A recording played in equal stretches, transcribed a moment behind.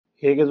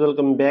Hey guys,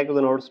 welcome back to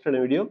the Node Study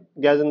video.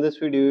 Guys, in this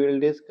video, we will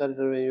discuss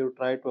when you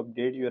try to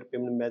update your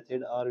payment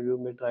method, or you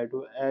may try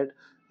to add,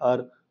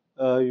 or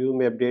you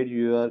may update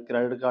your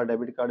credit card,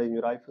 debit card in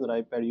your iPhone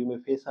or iPad. You may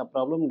face a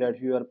problem that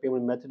your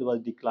payment method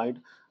was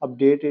declined.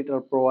 Update it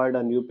or provide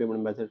a new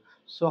payment method.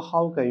 So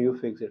how can you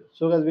fix it?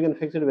 So guys, we can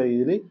fix it very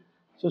easily.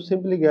 So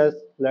simply, guys,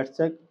 let's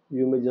check.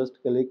 You may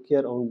just click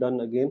here on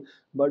done again,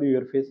 but you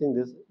are facing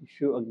this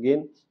issue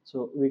again.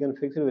 So we can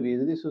fix it very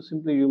easily. So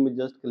simply, you may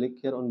just click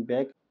here on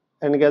back.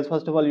 And guys,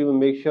 first of all, you will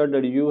make sure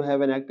that you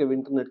have an active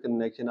internet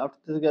connection. After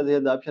this, guys, here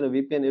the option of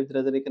VPN. If there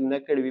is any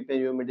connected VPN,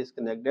 you may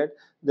disconnect that.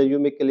 Then you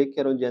may click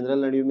here on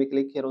general and you may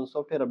click here on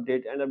software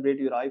update and update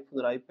your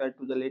iPhone or iPad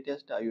to the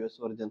latest iOS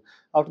version.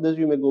 After this,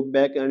 you may go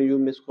back and you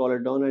may scroll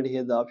it down and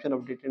here the option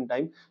of date and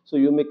time. So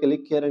you may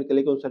click here and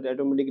click on set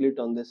automatically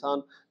turn this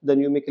on. Then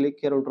you may click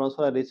here on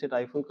transfer or reset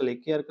iPhone.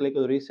 Click here, click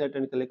on reset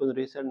and click on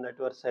reset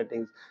network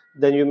settings.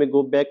 Then you may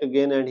go back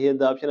again and here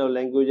the option of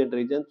language and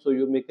region. So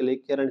you may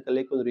click here and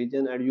click on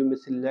region and you may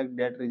select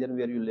that region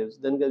where you live.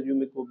 Then guys, you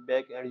may go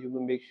back and you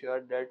may make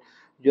sure that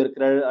your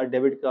credit or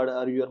debit card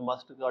or your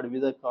MasterCard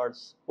Visa card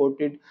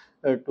supported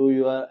to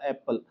your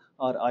Apple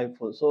or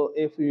iPhone. So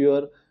if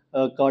your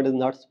card is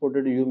not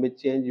supported, you may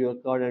change your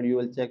card and you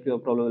will check your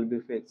problem will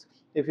be fixed.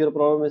 If your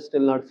problem is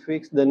still not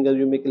fixed, then guys,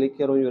 you may click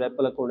here on your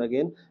Apple account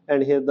again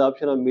and here the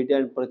option of media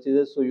and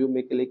purchases. So you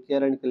may click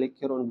here and click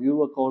here on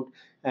view account,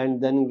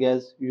 and then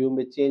guess you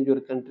may change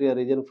your country or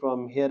region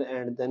from here,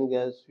 and then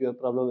guess your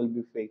problem will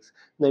be fixed.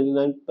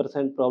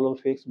 99% problem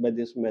fixed by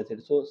this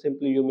method. So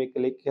simply you may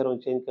click here on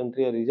change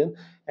country or region,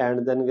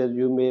 and then guess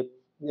you may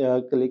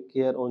click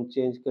here on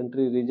change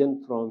country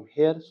region from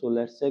here. So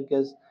let's check,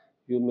 guys.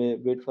 You may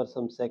wait for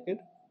some second.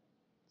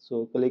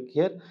 So click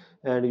here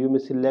and you may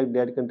select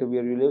that country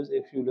where you live.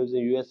 If you live in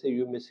USA,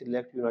 you may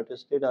select United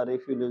States, or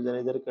if you live in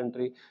another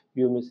country,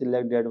 you may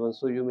select that one.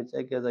 So you may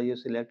check as I have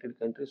selected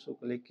country. So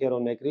click here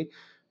on agree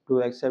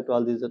to accept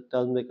all these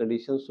terms and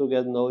conditions. So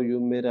guys, now you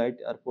may write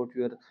or put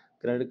your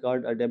credit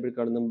card or debit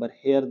card number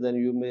here. Then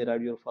you may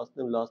write your first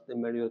name, last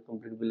name, and your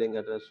complete billing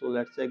address. So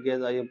let's check,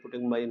 guys. I am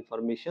putting my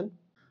information.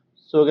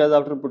 So guys,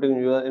 after putting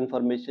your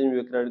information,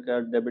 your credit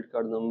card, debit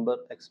card number,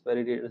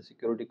 expiry date and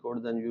security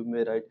code, then you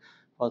may write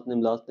first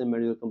name, last name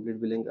and your complete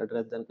billing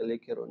address. Then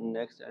click here on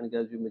next, and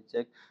guys, you may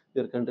check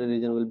your country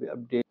region will be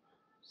updated.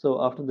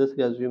 So after this,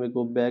 guys, you may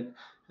go back,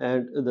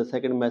 and the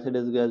second method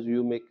is, guys,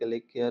 you may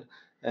click here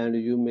and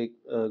you may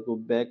go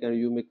back and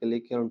you may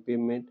click here on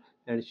payment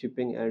and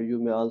shipping, and you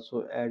may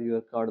also add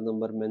your card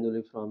number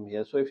manually from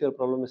here. So if your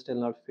problem is still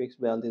not fixed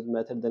by all these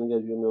methods, then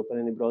guys, you may open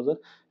any browser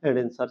and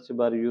in search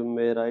bar you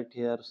may write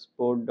here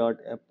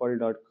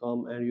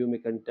support.apple.com and you may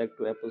contact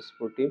to Apple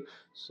support team.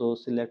 So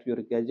select your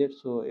gadget.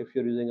 So if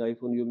you're using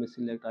iPhone, you may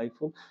select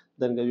iPhone.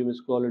 Then guys, you may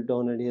scroll it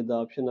down and here the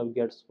option of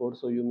get support.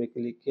 So you may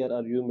click here,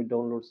 or you may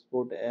download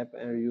support app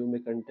and you may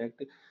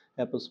contact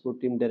Apple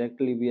support team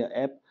directly via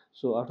app.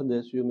 So after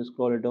this, you may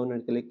scroll it down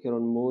and click here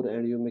on more,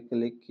 and you may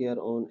click here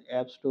on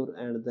app store,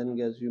 and then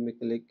guys, you may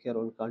click here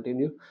on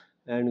continue,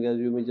 and guys,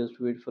 you may just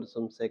wait for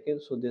some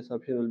seconds. So this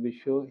option will be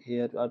show.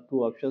 Here are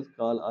two options,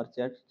 call or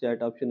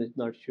chat option is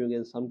not showing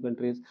in some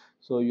countries,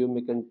 so you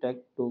may contact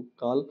to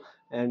call,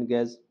 and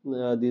guys,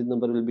 these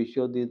number will be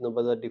shown. These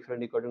numbers are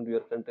different according to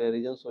your country or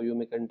region, so you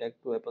may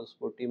contact to Apple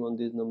support team on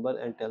this number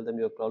and tell them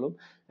your problem,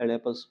 and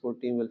Apple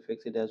support team will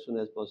fix it as soon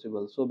as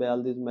possible. So by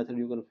all these methods,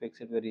 you can fix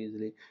it very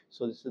easily.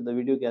 So this is the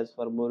video, guys.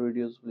 For more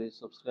videos, please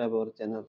subscribe our channel.